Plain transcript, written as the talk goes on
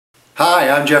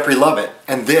Hi, I'm Jeffrey Loveit,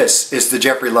 and this is the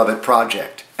Jeffrey Loveit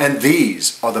Project. And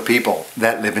these are the people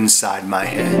that live inside my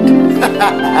head.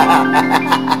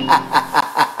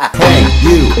 Hey,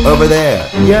 you over there.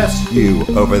 Yes, you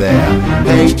over there.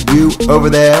 Hey, you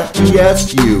over there.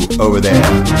 Yes, you over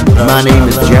there. My name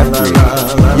is Jeffrey.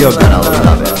 You're gonna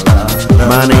love it.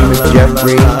 My name is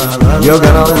Jeffrey. You're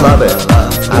gonna love it.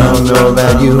 I don't know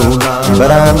about you, but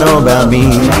I know about me.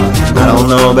 I don't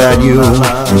know about you,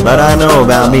 but I know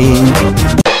about me.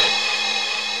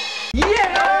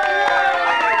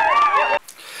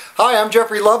 Hi, I'm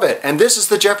Jeffrey Loveit, and this is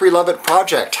the Jeffrey Loveit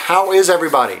Project. How is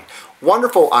everybody?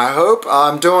 Wonderful, I hope.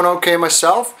 I'm doing okay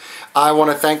myself. I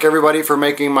want to thank everybody for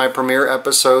making my premiere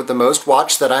episode the most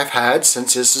watched that I've had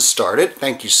since this has started.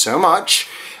 Thank you so much.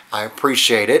 I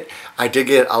appreciate it. I did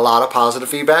get a lot of positive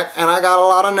feedback, and I got a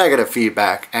lot of negative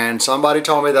feedback. And somebody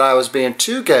told me that I was being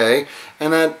too gay,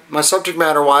 and that my subject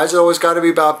matter-wise, it always got to be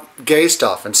about gay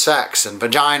stuff and sex and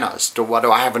vaginas. Do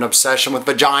I have an obsession with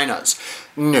vaginas?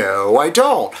 No, I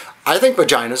don't. I think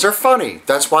vaginas are funny.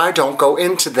 That's why I don't go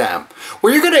into them.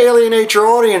 Well, you're going to alienate your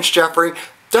audience, Jeffrey.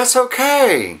 That's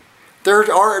okay.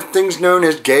 There are things known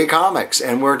as gay comics,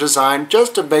 and we're designed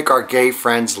just to make our gay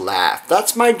friends laugh.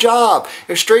 That's my job.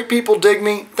 If straight people dig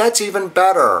me, that's even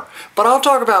better. But I'll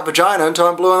talk about vagina until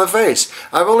I'm blue in the face.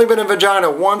 I've only been in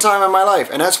vagina one time in my life,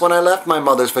 and that's when I left my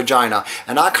mother's vagina.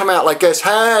 And I come out like this,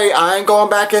 hey, I ain't going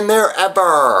back in there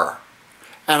ever.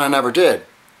 And I never did.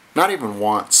 Not even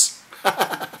once.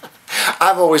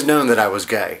 I've always known that I was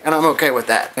gay, and I'm okay with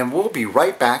that. And we'll be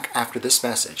right back after this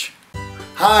message.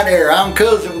 Hi there, I'm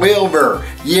Cousin Willber.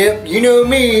 Yep, you know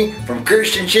me from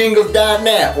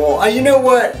ChristianShingles.net. Well, you know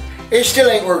what? It still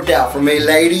ain't worked out for me,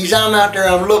 ladies. I'm out there,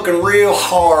 I'm looking real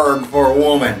hard for a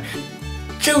woman.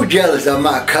 So jealous of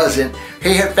my cousin.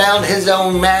 He had found his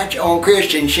own match on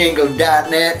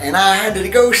ChristianShingles.net, and I had to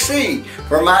go see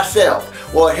for myself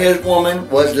what his woman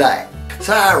was like.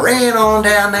 So I ran on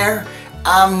down there.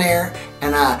 I'm there,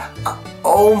 and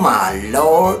oh my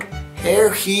Lord,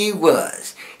 here he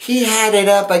was. He had it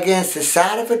up against the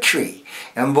side of a tree,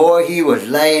 and boy, he was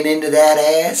laying into that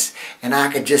ass, and I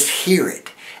could just hear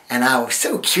it. And I was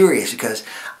so curious because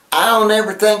I don't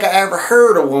ever think I ever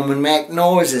heard a woman make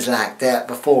noises like that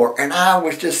before, and I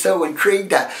was just so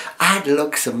intrigued. I had to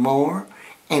look some more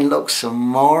and look some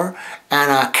more,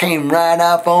 and I came right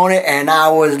up on it, and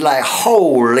I was like,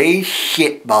 holy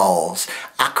shit balls.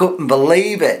 I couldn't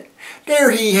believe it.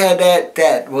 There he had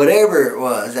that whatever it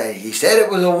was. He said it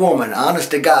was a woman,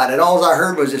 honest to God, and all I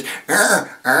heard was this, and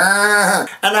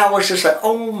I was just like,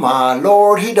 oh my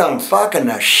Lord, he done fucking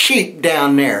a sheep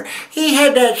down there. He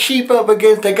had that sheep up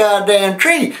against the goddamn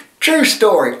tree. True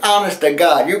story, honest to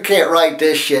God, you can't write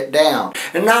this shit down.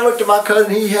 And I looked at my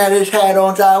cousin, he had his hat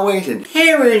on sideways, and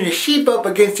here is the sheep up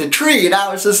against a tree, and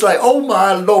I was just like, oh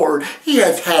my Lord, he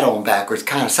has his hat on backwards,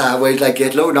 kind of sideways like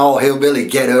this, loading all hillbilly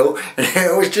ghetto, and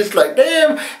it was just like,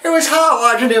 damn, it was hot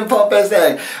watching him pump his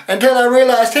thing, until I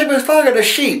realized he was fucking a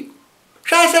sheep.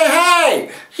 So I said,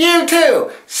 hey, you two,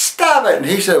 stop it. And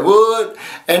he said, what?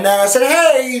 And then I said,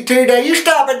 hey, you two, now you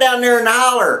stop it down there and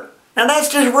holler. Now that's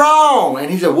just wrong. And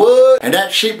he said, what? And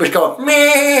that sheep was going,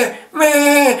 meh,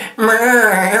 meh, meh.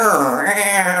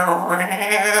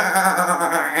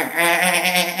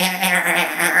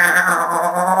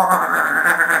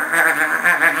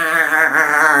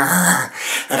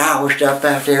 And I was up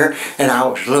out there, and I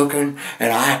was looking,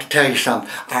 and I have to tell you something.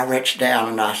 I reached down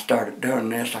and I started doing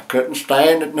this. I couldn't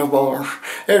stand it no more.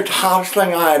 It was the hottest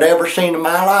thing I had ever seen in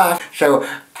my life. So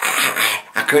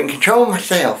I couldn't control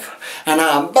myself. And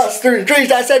I bust through the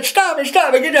trees. I said, stop it,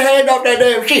 get your hand off that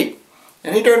damn sheep.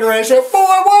 And he turned around and said, boy,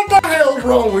 what the hell's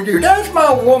wrong with you? That's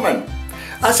my woman.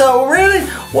 I said, oh, really?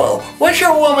 Well, what's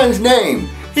your woman's name?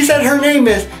 He said, her name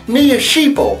is Mia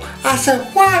Sheeple. I said,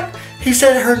 what? He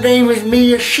said, her name is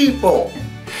Mia Sheeple.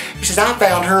 He says, I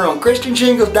found her on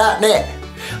ChristianShingles.net.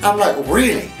 I'm like,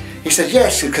 really? He said,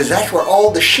 yes, because that's where all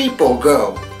the sheeple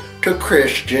go, to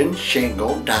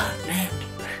ChristianShingles.net.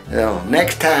 So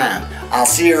next time, I'll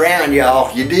see you around,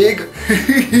 y'all. You dig?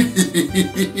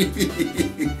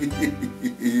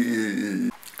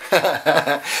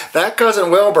 That cousin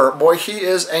Willber, boy, he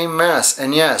is a mess.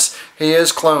 And yes, he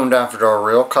is cloned after a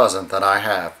real cousin that I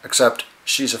have. Except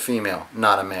she's a female,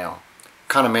 not a male.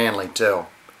 Kind of manly, too.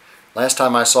 Last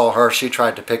time I saw her, she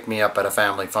tried to pick me up at a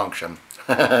family function.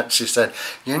 She said,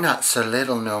 you're not so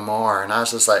little no more. And I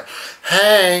was just like,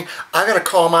 hey, I gotta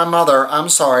call my mother. I'm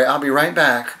sorry, I'll be right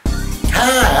back.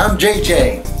 Hi, I'm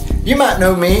JJ. You might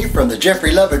know me from the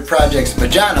Jeffrey Loveit Project's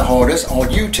Vagina Hoarders on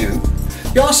YouTube.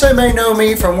 You also may know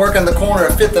me from working the corner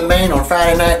of 5th and Main on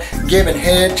Friday night, giving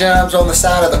head jobs on the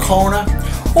side of the corner.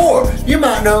 Or you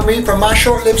might know me from my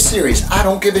short-lived series, I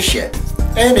Don't Give a Shit.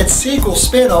 And its sequel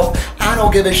spin-off, I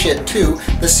Don't Give a Shit 2,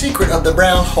 The Secret of the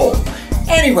Brown Hole.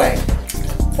 Anyway,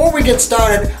 before we get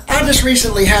started, I just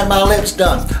recently had my lips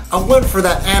done. I went for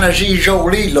that Anna G.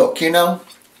 Jolie look, you know.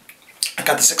 I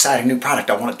got this exciting new product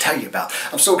I want to tell you about.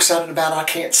 I'm so excited about it, I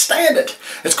can't stand it.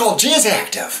 It's called Jizz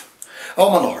Active. Oh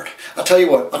my Lord. I tell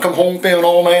you what, I come home feeling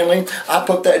all manly. I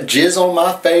put that jizz on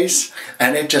my face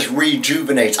and it just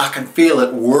rejuvenates. I can feel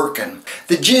it working.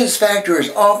 The jizz factor is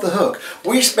off the hook.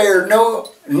 We spared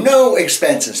no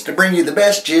expenses to bring you the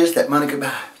best jizz that money could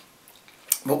buy.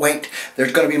 But wait,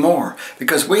 there's going to be more,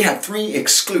 because we have 3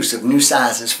 exclusive new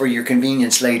sizes for your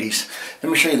convenience, ladies.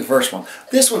 Let me show you the first one.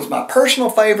 This one's my personal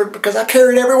favorite because I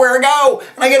carry it everywhere I go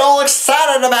and I get all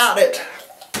excited about it.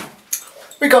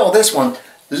 We call this one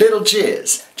Little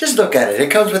Jizz. Just look at it.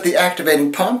 It comes with the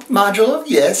activating pump module,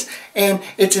 yes, and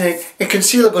it's in a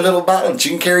concealable little bottle that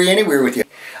you can carry anywhere with you.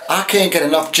 I can't get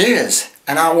enough jizz,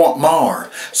 and I want more.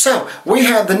 So, we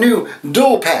have the new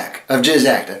dual pack of Jizz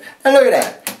Active. Now look at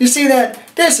that. You see that?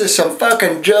 This is some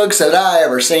fucking jugs that I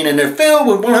ever seen, and they're filled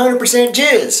with 100%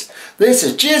 jizz. This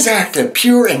is Jizz Active,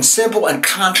 pure and simple and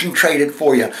concentrated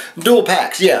for you. Dual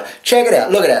packs, yeah. Check it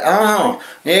out. Look at that.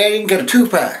 Yeah, you can get a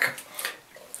 2-pack.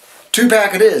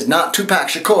 2-pack it is, not 2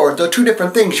 packs of cord. They're 2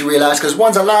 different things, you realize, because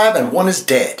one's alive and one is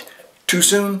dead. Too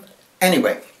soon?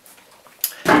 Anyway.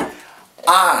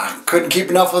 I couldn't keep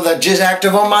enough of the Jizz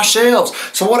Active on my shelves.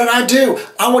 So what did I do?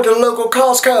 I went to the local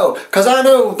Costco, because I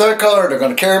know they're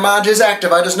going to carry my Jizz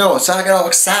Active. I just know it. So I got all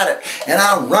excited, and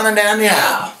I'm running down the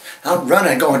aisle. I'm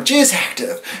running going, Jizz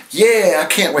Active. Yeah, I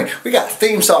can't wait. We got a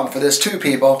theme song for this too,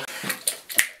 people.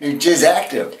 New Jizz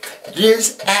Active.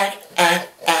 Jizz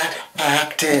Active,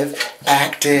 active,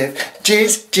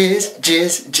 jizz, jizz,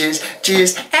 jizz, jizz,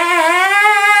 jizz,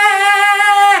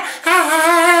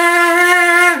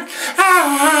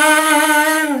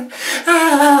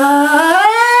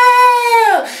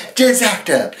 Jizz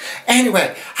Active.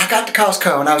 Anyway, I got to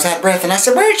Costco and I was out of breath and I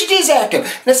said, where's your Jizz Active?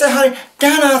 And I said, honey,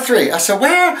 down aisle 3. I said,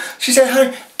 where? She said,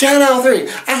 honey, down aisle 3.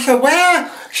 I said,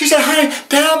 where? She said, honey,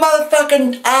 down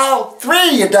motherfucking aisle 3,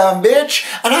 you dumb bitch.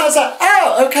 And I was like,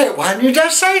 oh, okay, why didn't you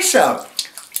just say so?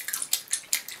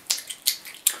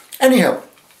 Anywho,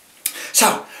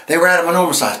 so they were out of my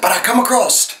normal size, but I come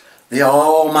across the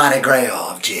almighty grail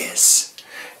of jizz.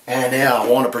 And now I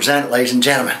want to present it, ladies and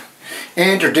gentlemen.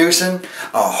 Introducing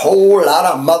a whole lot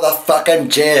of motherfucking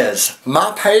jizz.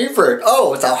 My favorite.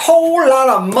 Oh, it's a whole lot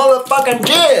of motherfucking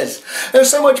jizz. There's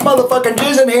so much motherfucking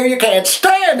jizz in here you can't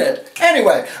stand it.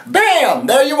 Anyway, bam,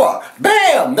 there you are.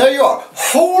 Bam, there you are.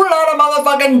 Whole lot of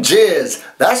motherfucking jizz.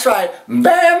 That's right.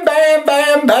 Bam, bam,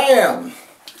 bam, bam.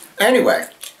 Anyway,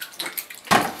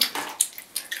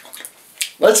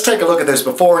 let's take a look at this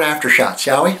before and after shot,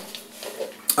 shall we?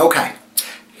 Okay,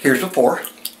 here's before.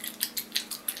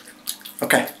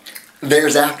 Okay,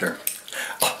 there's after.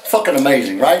 Oh, fucking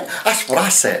amazing, right? That's what I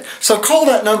said. So call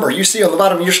that number you see on the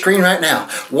bottom of your screen right now.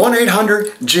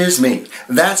 1-800-JIZZ-ME.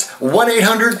 That's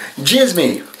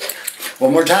 1-800-JIZZ-ME.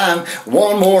 One more time.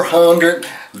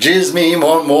 1-more-100-JIZZ-ME.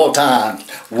 One more time.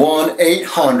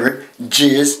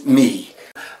 1-800-JIZZ-ME.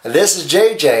 This is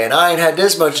JJ, and I ain't had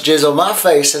this much jizz on my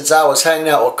face since I was hanging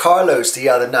out with Carlos the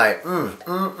other night.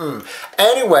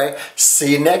 Anyway,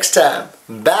 see you next time.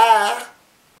 Bye.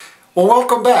 Well,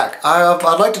 welcome back.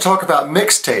 I'd like to talk about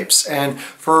mixtapes, and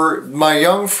for my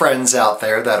young friends out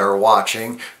there that are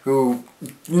watching who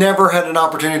never had an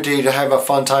opportunity to have a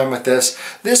fun time with this,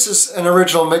 this is an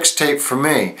original mixtape for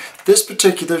me. This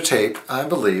particular tape, I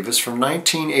believe, is from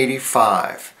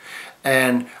 1985,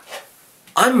 and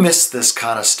I miss this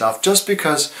kind of stuff just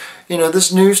because, you know,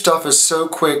 this new stuff is so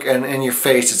quick and in your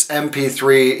face. It's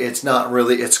MP3, it's not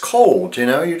really, it's cold, you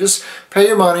know? You just pay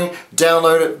your money,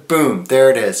 download it, boom, there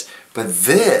it is. But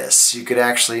this, you could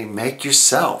actually make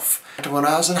yourself. When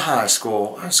I was in high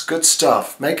school, it was good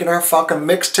stuff. Making our fucking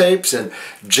mixtapes and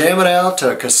jamming out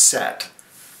to a cassette.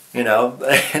 You know,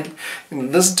 and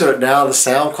listen to it now, the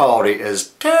sound quality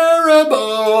is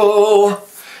terrible.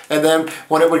 And then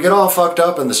when it would get all fucked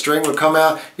up and the string would come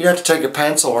out, you'd have to take a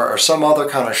pencil or some other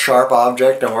kind of sharp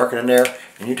object and work it in there,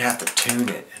 and you'd have to tune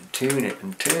it and tune it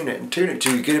and tune it and tune it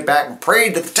till you get it back and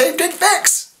prayed that the tape did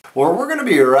fix. Well, we're going to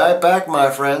be right back,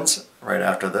 my friends, right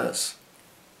after this.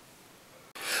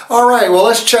 Alright, well,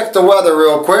 let's check the weather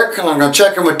real quick, and I'm going to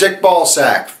check in with Dick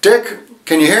Ballsack. Dick,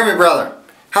 can you hear me, brother?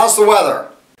 How's the weather?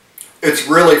 It's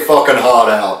really fucking hot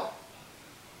out.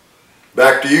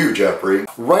 Back to you, Jeffrey.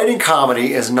 Writing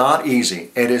comedy is not easy.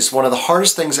 It is one of the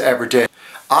hardest things I ever did.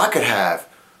 I could have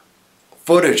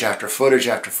footage after footage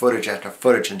after footage after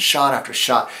footage and shot after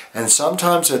shot. And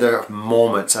sometimes there are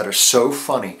moments that are so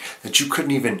funny that you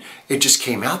couldn't even, it just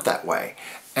came out that way.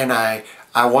 And I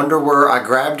wonder where I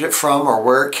grabbed it from or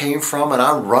where it came from, and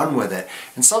I run with it.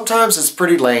 And sometimes it's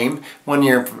pretty lame when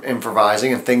you're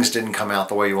improvising and things didn't come out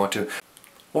the way you want to.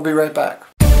 We'll be right back.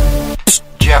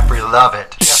 Jeffrey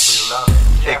Loveit.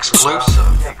 Exclusive.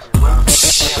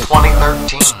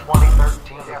 2013.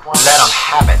 Let 'em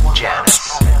have it, Janis.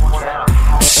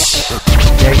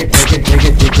 Janis.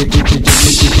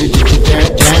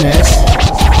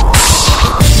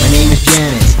 My name is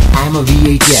Janis. I'm a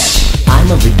VHS.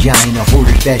 I'm a vagina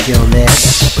holder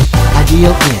specialist. I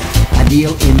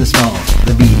deal in the small,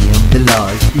 the medium, the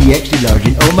large, the extra large,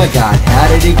 and oh my god, how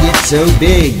did it get so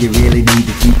big? You really need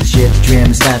to keep the shit trim.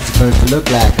 It's not supposed to look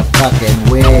like a fucking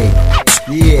wig.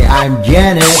 Yeah, I'm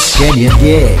Janis. Can you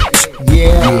dig?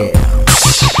 Yeah.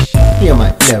 Feel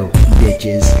my flow,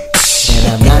 bitches. And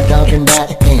I'm not talking about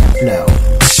hand flow.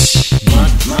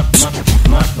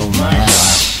 Oh my god.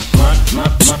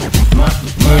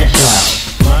 Hand flow.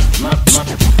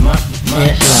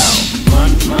 Hand flow.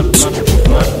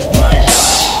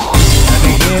 Let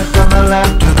me hear from the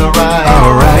left to the right.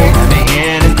 Alright. Let me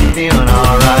hear if you're feeling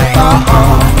alright.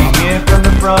 Let me hear from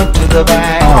the front to the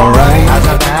back. Alright. As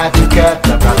I'm about to cut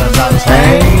the brothers on stage.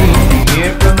 Hey. Let me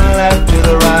hear from the left to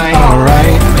the right.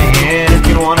 Alright. Let me hear if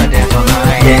you wanna dance all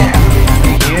night. Yeah. Let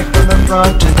me hear from the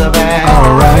front to the back.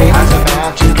 Alright. As I'm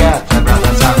about to cut the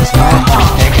brothers on stage.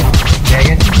 Take it.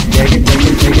 Janis,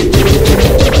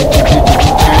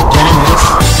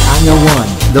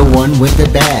 I'm the one with the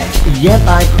bag. Yep,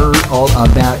 I've heard all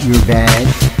about your bag.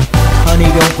 Honey,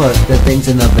 don't put the things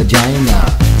in the vagina,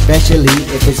 especially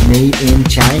if it's made in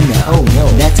China. Oh no,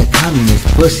 that's a communist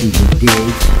pussy, you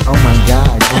dig? Oh my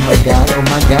god, oh my god, oh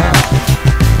my god.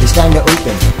 It's time to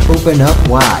open up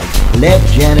wide. Let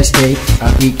Janis take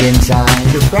a peek inside.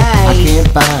 Surprise!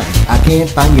 I can't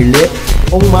find your lip.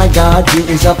 Oh my god, here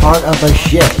is a part of a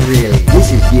ship. Really,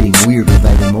 this is getting weirder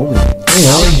by the moment. You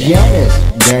know, Janis,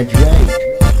 that's right.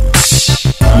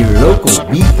 Your local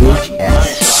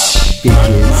VHS,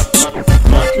 bitches.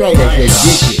 That's right, I said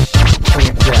bitches.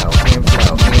 Hand flow.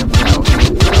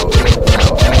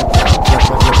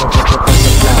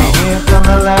 Let me hear from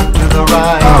the left to the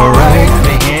right. Alright. Let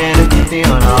me hear if you're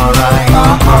feeling alright.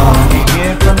 Let me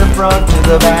hear from the front to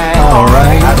the back.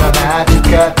 Alright. As I'm about to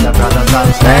cut the brothers on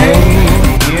stage. Hey. Let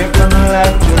me hear from the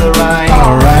left to the right.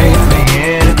 Alright. Let me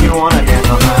hear if you wanna dance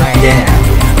all night. Yeah.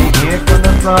 Let me hear from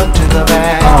the front to the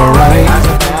back. Alright. As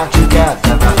I'm about to cut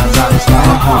the brothers on stage.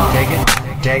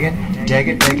 Take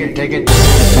it.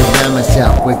 Surround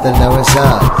myself with the lowest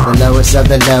of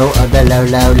the low of the low.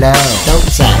 Don't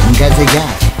sign, cause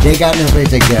they got no place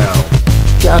to go.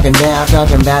 Talking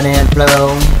about and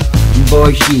flow.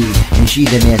 Boy,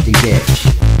 she's a nasty bitch.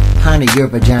 Honey, your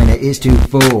vagina is too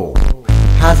full.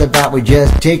 How's about we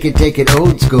just take it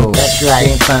old school? That's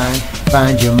right. Can't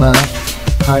find your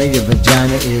muff. Honey, your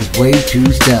vagina is way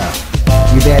too stuffed.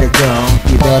 You better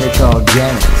call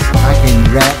Janis. I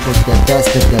can rap with the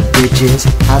best of the bitches.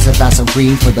 How's about some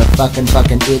cream for the fucking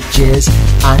itches?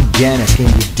 I'm Janis, can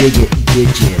you dig it,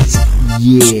 bitches?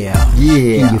 Yeah.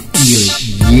 Can you feel it?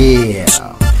 Yeah.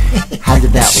 How's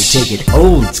about we take it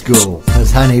old school?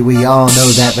 Cause honey, we all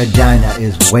know that vagina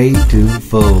is way too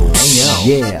full.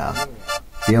 Yeah.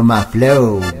 Feel my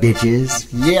flow, bitches.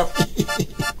 Yep.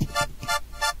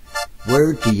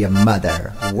 Word to your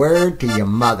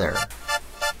mother.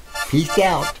 Peace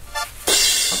out.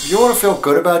 You want to feel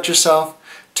good about yourself?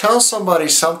 Tell somebody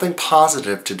something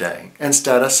positive today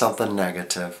instead of something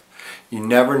negative. You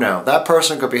never know. That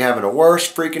person could be having the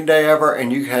worst freaking day ever,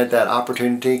 and you had that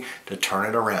opportunity to turn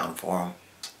it around for them.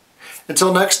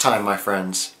 Until next time, my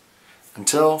friends.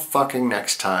 Until fucking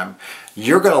next time.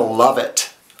 You're going to love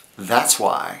it. That's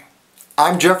why.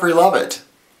 I'm Jeffrey Loveit.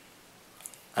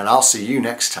 And I'll see you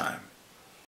next time.